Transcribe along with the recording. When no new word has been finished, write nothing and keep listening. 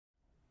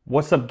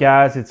What's up,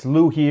 guys? It's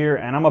Lou here,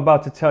 and I'm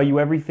about to tell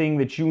you everything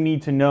that you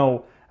need to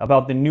know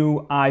about the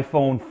new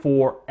iPhone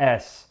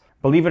 4S.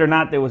 Believe it or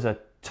not, there was a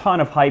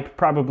ton of hype,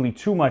 probably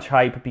too much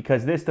hype,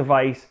 because this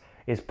device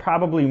is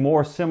probably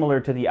more similar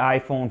to the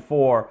iPhone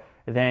 4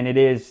 than it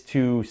is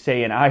to,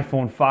 say, an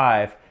iPhone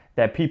 5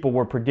 that people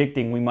were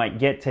predicting we might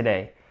get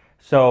today.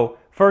 So,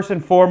 first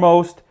and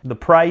foremost, the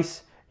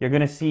price. You're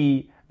going to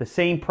see the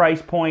same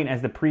price point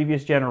as the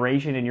previous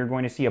generation, and you're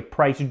going to see a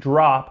price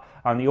drop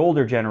on the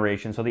older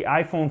generation. So the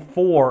iPhone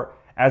 4,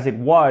 as it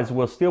was,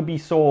 will still be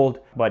sold,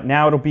 but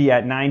now it'll be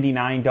at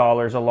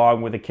 $99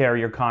 along with a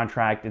carrier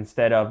contract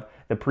instead of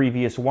the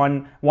previous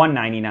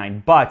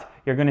 $199. But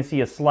you're going to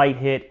see a slight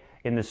hit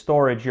in the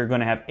storage. You're going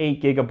to have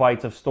 8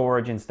 gigabytes of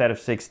storage instead of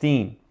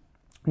 16.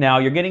 Now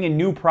you're getting a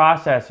new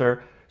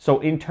processor,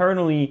 so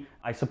internally,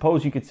 I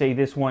suppose you could say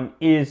this one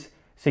is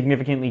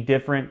significantly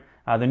different.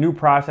 The new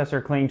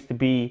processor claims to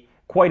be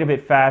quite a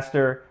bit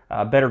faster,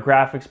 better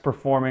graphics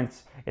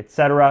performance,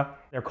 etc.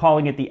 They're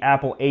calling it the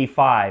Apple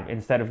A5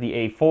 instead of the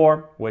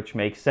A4, which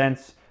makes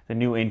sense. The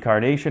new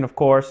incarnation, of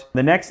course.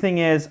 The next thing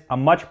is a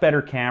much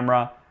better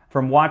camera.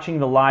 From watching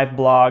the live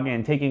blog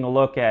and taking a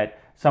look at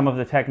some of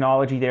the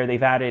technology there,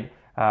 they've added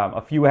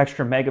a few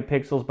extra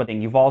megapixels, but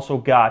then you've also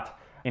got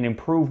an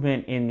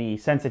improvement in the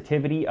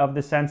sensitivity of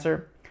the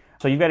sensor.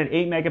 So you've got an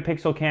 8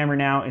 megapixel camera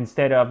now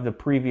instead of the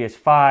previous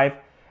 5.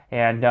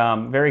 And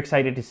very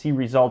excited to see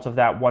results of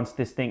that once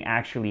this thing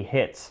actually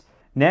hits.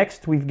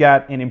 Next, we've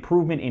got an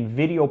improvement in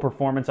video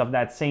performance of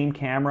that same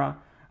camera.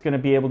 It's going to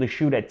be able to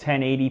shoot at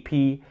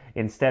 1080p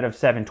instead of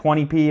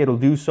 720p. It'll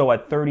do so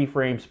at 30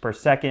 frames per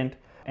second.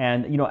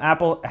 And you know,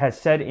 Apple has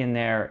said in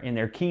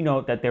their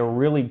keynote that they're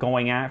really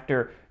going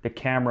after the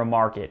camera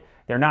market.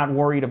 They're not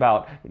worried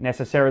about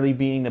necessarily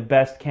being the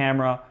best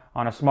camera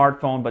on a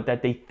smartphone, but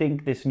that they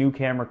think this new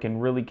camera can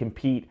really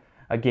compete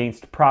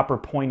against proper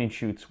point and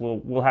shoots.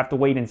 We'll have to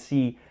wait and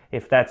see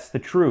if that's the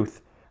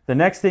truth. The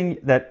next thing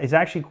that is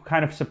actually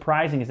kind of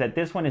surprising is that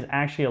this one is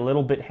actually a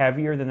little bit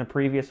heavier than the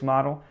previous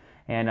model,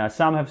 and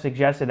some have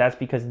suggested that's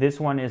because this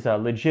one is a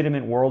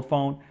legitimate world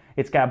phone.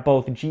 It's got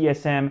both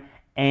GSM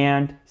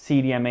and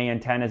CDMA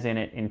antennas in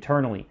it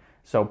internally,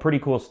 so pretty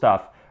cool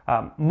stuff.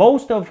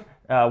 Most of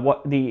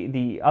what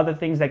the other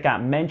things that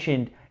got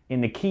mentioned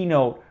in the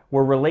keynote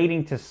were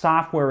relating to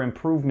software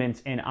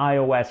improvements in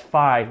iOS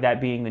 5, that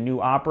being the new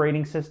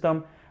operating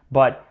system,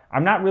 but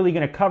I'm not really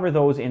going to cover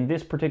those in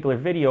this particular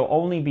video,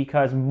 only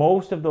because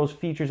most of those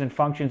features and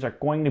functions are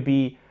going to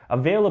be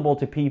available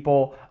to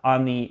people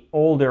on the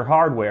older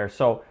hardware.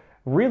 So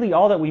really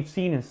all that we've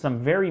seen is some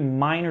very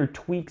minor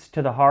tweaks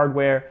to the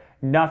hardware,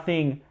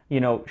 nothing,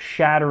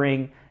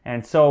 shattering.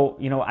 And so,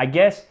 I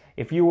guess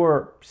if you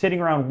were sitting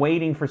around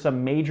waiting for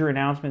some major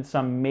announcement,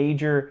 some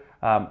major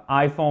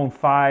iPhone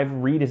 5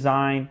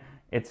 redesign,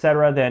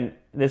 etc., then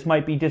this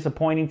might be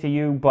disappointing to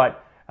you,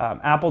 but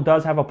Apple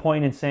does have a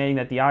point in saying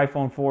that the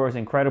iPhone 4 is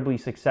incredibly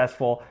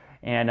successful,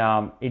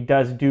 and it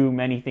does do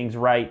many things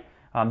right.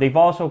 They've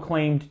also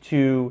claimed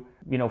to,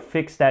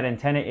 fix that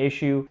antenna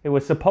issue. It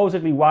was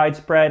supposedly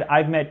widespread.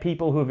 I've met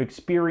people who have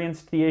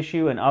experienced the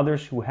issue and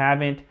others who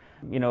haven't.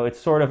 It's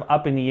sort of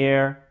up in the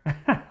air,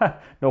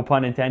 no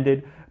pun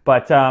intended,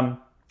 but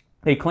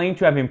they claim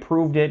to have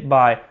improved it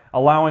by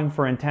allowing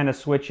for antenna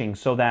switching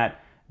so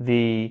that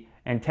the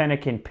antenna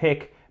can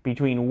pick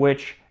between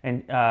which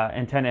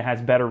antenna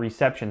has better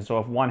reception. So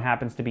if one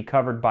happens to be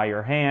covered by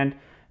your hand,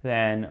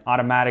 then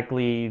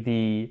automatically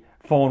the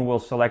phone will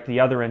select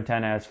the other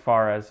antenna as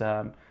far as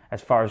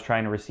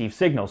trying to receive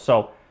signals.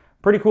 So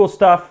pretty cool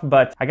stuff,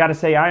 but I gotta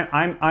say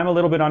I'm a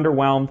little bit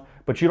underwhelmed,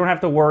 but you don't have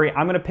to worry.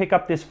 I'm gonna pick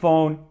up this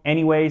phone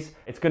anyways.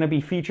 It's gonna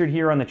be featured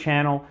here on the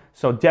channel,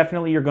 so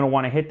definitely you're gonna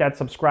wanna hit that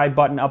subscribe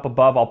button up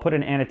above. I'll put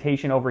an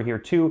annotation over here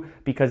too,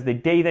 because the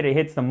day that it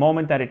hits, the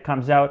moment that it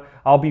comes out,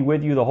 I'll be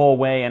with you the whole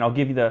way, and I'll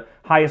give you the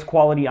highest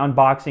quality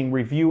unboxing,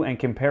 review, and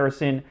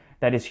comparison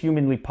that is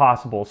humanly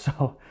possible.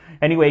 So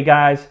anyway,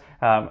 guys,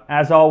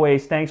 as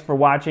always, thanks for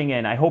watching,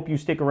 and I hope you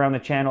stick around the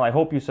channel. I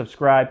hope you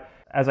subscribe.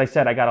 As I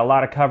said, I got a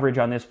lot of coverage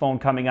on this phone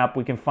coming up.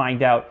 We can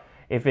find out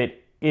if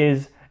it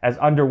is as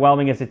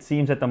underwhelming as it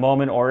seems at the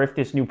moment, or if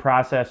this new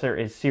processor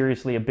is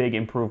seriously a big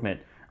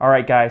improvement. All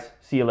right, guys,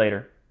 see you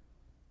later.